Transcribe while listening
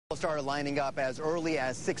started lining up as early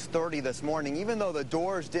as 6:30 this morning, even though the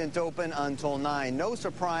doors didn't open until 9. No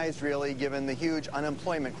surprise, really, given the huge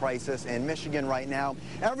unemployment crisis in Michigan right now.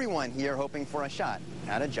 Everyone here hoping for a shot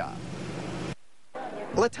at a job.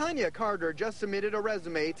 LaTanya Carter just submitted a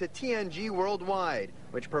resume to TNG Worldwide,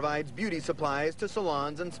 which provides beauty supplies to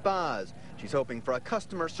salons and spas. She's hoping for a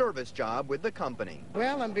customer service job with the company.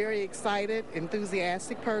 Well, I'm very excited,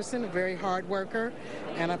 enthusiastic person, a very hard worker,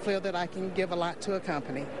 and I feel that I can give a lot to a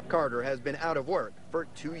company. Carter has been out of work for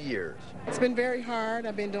 2 years. It's been very hard.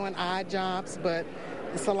 I've been doing odd jobs, but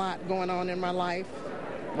it's a lot going on in my life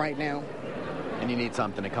right now. And you need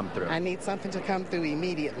something to come through. I need something to come through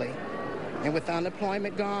immediately. And with the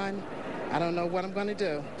unemployment gone, I don't know what I'm going to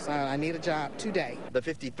do, so I need a job today. The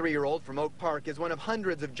 53-year-old from Oak Park is one of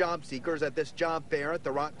hundreds of job seekers at this job fair at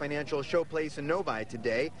the Rock Financial Showplace in Novi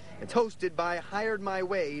today. It's hosted by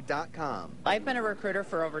HiredMyWay.com. I've been a recruiter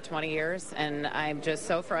for over 20 years, and I'm just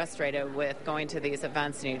so frustrated with going to these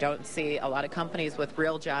events, and you don't see a lot of companies with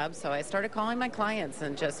real jobs, so I started calling my clients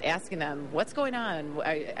and just asking them, what's going on?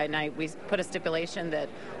 We put a stipulation that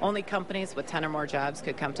only companies with 10 or more jobs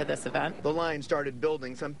could come to this event. The line started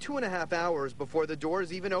building some 2.5 hours before the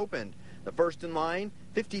doors even opened. The first in line,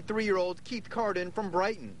 53-year-old Keith Carden from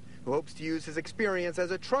Brighton, who hopes to use his experience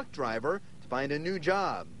as a truck driver to find a new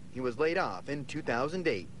job. He was laid off in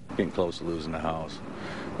 2008. Getting close to losing the house,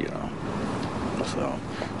 so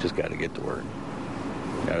just got to get to work.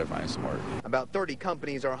 Got to find some work. About 30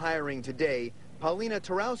 companies are hiring today. Paulina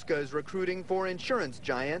Tarowska is recruiting for insurance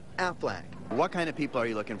giant Aflac. What kind of people are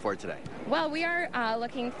you looking for today? Well, we are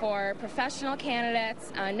looking for professional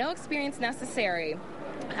candidates, no experience necessary.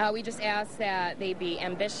 We just ask that they be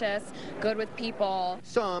ambitious, good with people.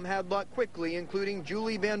 Some had luck quickly, including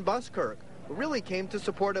Julie Van Buskirk, who really came to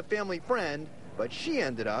support a family friend, but she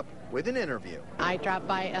ended up with an interview. I dropped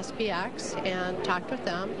by SPX and talked with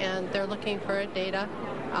them, and they're looking for a data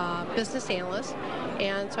business analyst,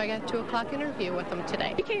 and so I got a 2 o'clock interview with them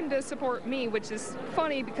today. She came to support me, which is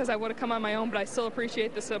funny because I would have come on my own, but I still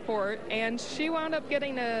appreciate the support, and she wound up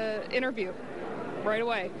getting an interview right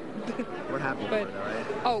away. We're happy for her, right?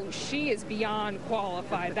 Oh, she is beyond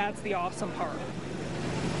qualified. That's the awesome part.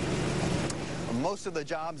 Most of the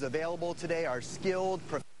jobs available today are skilled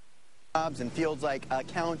professional jobs in fields like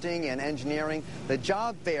accounting and engineering. The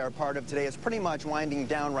job fair part of today is pretty much winding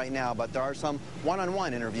down right now, but there are some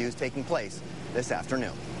one-on-one interviews taking place this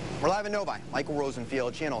afternoon. We're live in Novi. Michael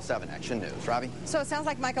Rosenfield, Channel 7 Action News. Ravi? So it sounds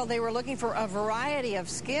like, Michael, they were looking for a variety of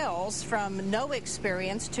skills from no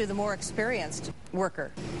experience to the more experienced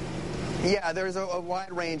worker. Yeah, there's a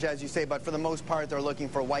wide range, as you say, but for the most part, they're looking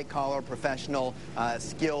for white-collar, professional,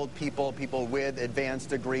 skilled people with advanced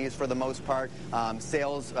degrees for the most part,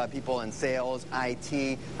 sales people in sales,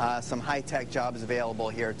 IT, some high-tech jobs available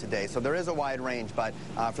here today. So there is a wide range, but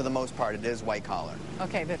for the most part, it is white-collar.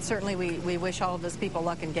 Okay, but certainly we wish all of those people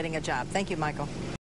luck in getting a job. Thank you, Michael.